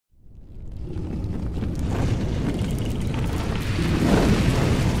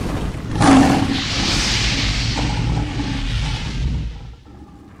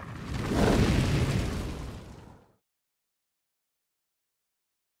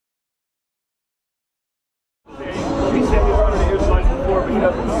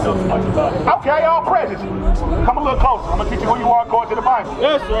Okay, all praises. Come a little closer. I'm going to teach you who you are according to the Bible.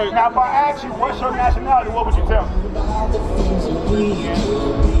 That's right. Now, if I ask you, what's your nationality, what would you tell me?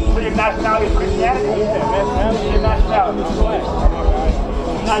 So your nationality is Christianity? Yeah, your nationality is black.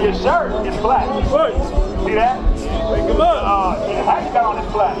 Now your shirt is black. Right. See that? Wake him up. Your hat you got on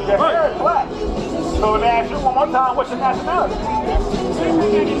is black. Your hair is black. So let me ask you one more time, what's your nationality?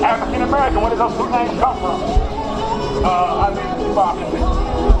 African American. Where did those two names come from? I mean,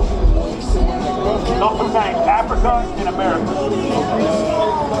 those two names, Africa and America.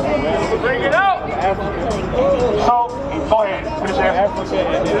 Bring it out. So, go ahead. Finish Africa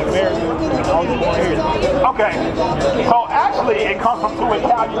and America. All born here. Okay. So actually, it comes from two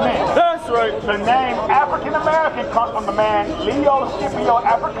Italian men. That's right. The name African American comes from the man Leo Scipio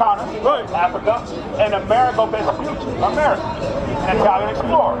Africanus, right. Africa, and Amerigo Vespucci, America, an Italian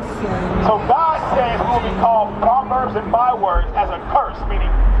explorer. So God says we will be called proverbs and bywords as a curse, meaning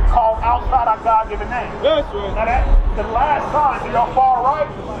called outside our God-given name. That's right. Now that the last sign to your far right,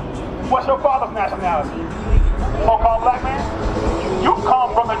 what's your father's nationality? So-called black man? You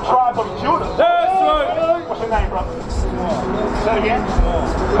come from the tribe of Judah. That's right. What's your name, brother? Say it again.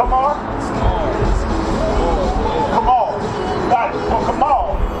 Kamal? Kamal. Got it. So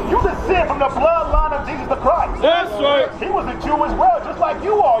Kamal, you descend from the bloodline of Jesus the Christ. That's right. He was a Jew as well, just like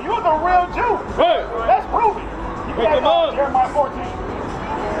you are. You're the real Jew. Right. Let's prove it. You can't go Jeremiah 14.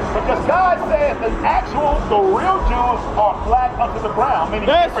 Because God says the real Jews are black unto the ground, meaning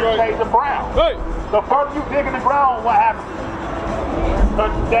different shades of brown. Right. The further you dig in the ground, what happens?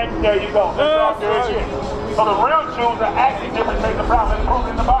 There you go. So the real Jews are actually different shades of brown. That's proved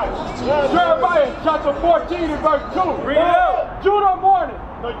in the Bible. Jeremiah chapter 14 and verse 2. Read it out. Judah mourning.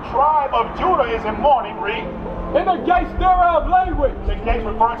 The tribe of Judah is in mourning, read. And the gates thereof language. The gates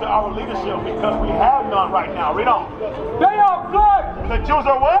referring to our leadership because we have none right now. Read on. They are black. The Jews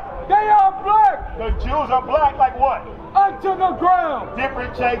are what? They are black. The Jews are black like what? Unto the ground.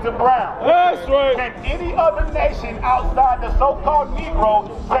 Different shades of brown. That's right. Can any other nation outside the so-called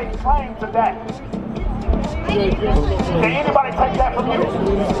Negro take claim to that? Can anybody take that from you?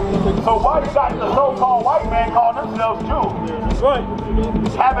 So why you got the so-called white man calling themselves Jews? Right.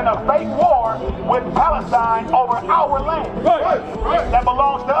 Having a fake war with Palestine over our land. Right. That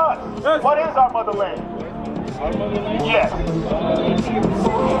belongs to us. Yes. What is our motherland? Yes.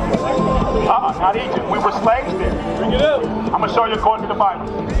 Not Egypt. We were slaves there. Bring it up. I'm going to show you according to the Bible.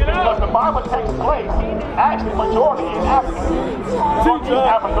 Because the Bible takes place, actually, majority in Africa. East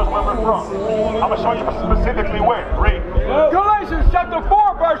Africa is where we're from. I'm going to show you specifically where. Read. Galatians chapter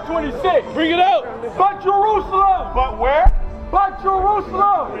 4 verse 26. Bring it out. But Jerusalem. But where? But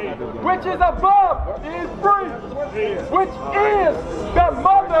Jerusalem, which is above, is free, which is the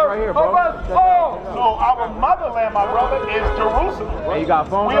mother of us all. So our motherland, my brother, is Jerusalem. Hey, you got a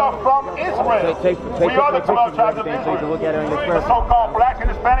phone? We are from Israel. We are the 12 tribes of Israel. The so-called blacks and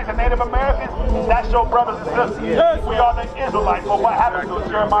Hispanics and Native Americans, that's your brothers and sisters. Yes. We are the Israelites. But what happened to us?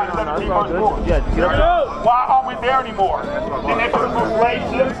 Jeremiah 17 verse 4. Bring it out. Why aren't we there anymore? Didn't they put us on slave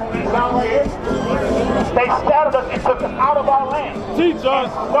ships? Right here? They scattered us and took us out of our land. Teach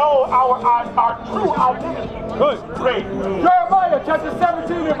us. Stole our true identity. Good. Read. Jeremiah chapter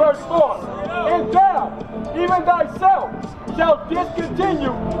 17 and verse 4. And thou, even thyself, shalt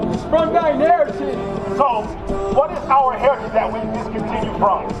discontinue from thine heritage. So, what is our heritage that we discontinue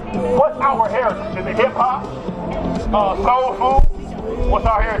from? What's our heritage? Is it hip-hop? Soul food? What's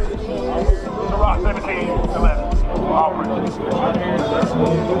our heritage? Sirach 17:11.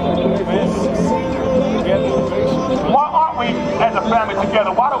 Why aren't we as a family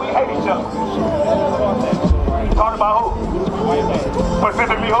together? Why do we hate each other? Talking about who?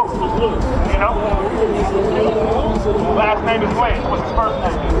 Specifically who? You know? Last name is Lynch. What's his first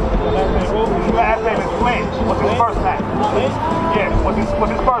name? Last name is Lynch. What's his first name? Yes. What's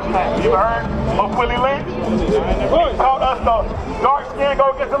his first name? You ever heard of Willie Lynch? He taught us the dark skin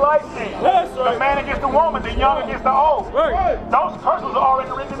go against the light skin. That's right. The man against the woman, the young against the old. Right. Those curses are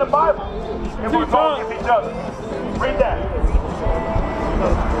already written in the Bible. And we're going against each other. Read that.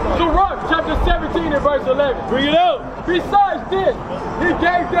 Sirach chapter 17 and verse 11. Bring it out. Besides this, he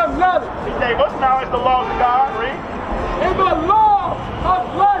gave them knowledge. He gave us knowledge, the laws of God. Read. And the law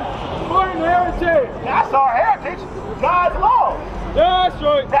of life for inheritance. That's our heritage, God's laws. That's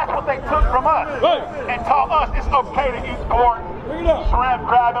right. That's what they took from us. Right. And taught us it's okay to eat pork, Bring it up. shrimp,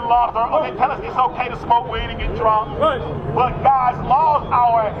 crab, and lobster. Or they tell us it's okay to smoke weed and get drunk. Right. But God's laws,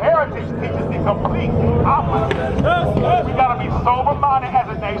 our heritage, teaches the complete opposite. Yes. We gotta be sober-minded as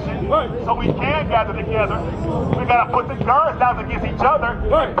a nation, Right. so we can gather together. We gotta put the guns down against each other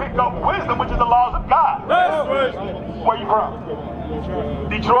Right. and pick up wisdom, which is the laws of God. That's right. Where you from?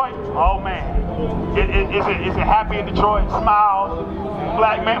 Detroit? Oh man. Is it happy in Detroit? Smiles,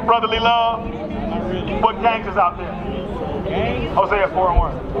 black man, brotherly love. What gangs is out there? Hosea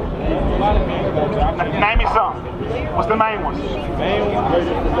 4-1. Name me some. What's the main ones?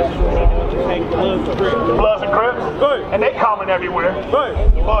 Bloods and Crips. And they common everywhere.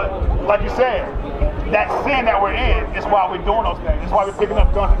 But like you said, that sin that we're in is why we're doing those things. It's why we're picking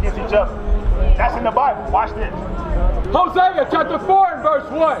up guns against each other. That's in the Bible. Watch this. Hosea chapter 4 and verse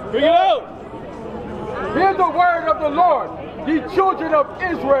 1. Bring it out. Hear the word of the Lord, ye children of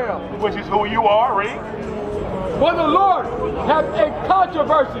Israel. Which is who you are, read. For the Lord hath a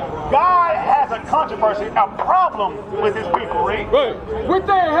controversy. God has a controversy, a problem with his people, read. With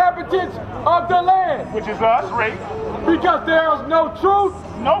the inhabitants of the land. Which is us, read. Because there is no truth.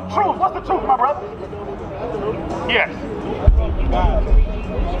 No truth. What's the truth, my brother? Yes.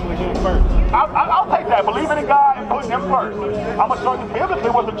 I'll take that. Believing in God and putting him first. I'm going to show you biblically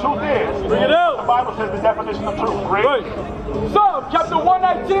what the truth is. Bring it out. The Bible says the definition of truth. Read. Psalm chapter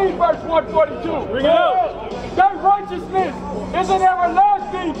 119 verse 142. Bring it out. Thy righteousness is an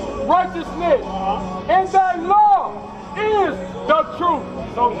everlasting righteousness, and thy law is the truth.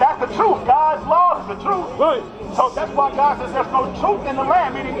 So that's the truth. God's law is the truth. So that's why God says there's no truth in the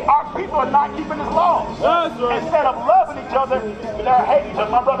land, meaning our people are not keeping his laws. That's right. Instead of loving each other, they're hating each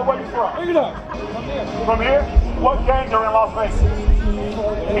other. My brother, where you from? Look at that. From here? What gangs are in Las Vegas?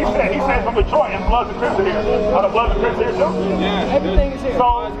 He said from Detroit, and Bloods and Crips are here. Are the Bloods and Crips here too? Yeah. Everything is here.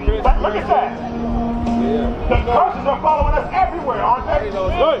 So, look at that. The curses are following us everywhere, aren't they?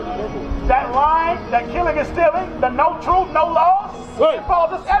 That lying, that killing and stealing, the no truth, no laws, it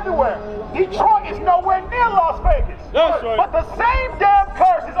follows us everywhere. Detroit is nowhere near Las Vegas. That's right. But the same damn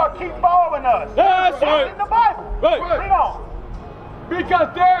curses are keep following us. That's right. in the Bible. Read on.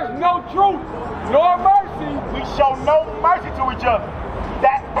 Because there is no truth nor mercy. We show no mercy to each other.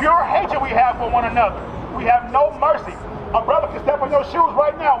 That pure hatred we have for one another. We have no mercy. A brother can step on your shoes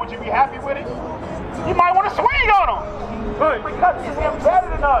right now. Would you be happy with it? You might want to swing on him. Because it's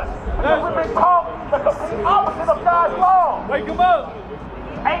embedded in us. Because we've been taught the complete opposite of God's law. Wake him up.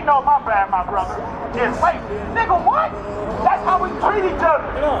 Ain't no my bad, my brother. It's late. Nigga, what? That's how we treat each other.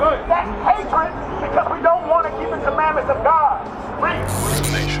 That's hatred because we don't want to keep the commandments of God. Read.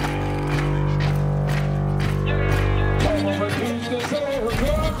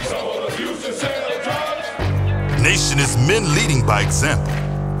 Nation is men leading by example.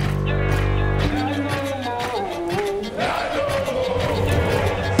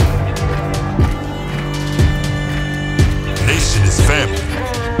 Nation is family.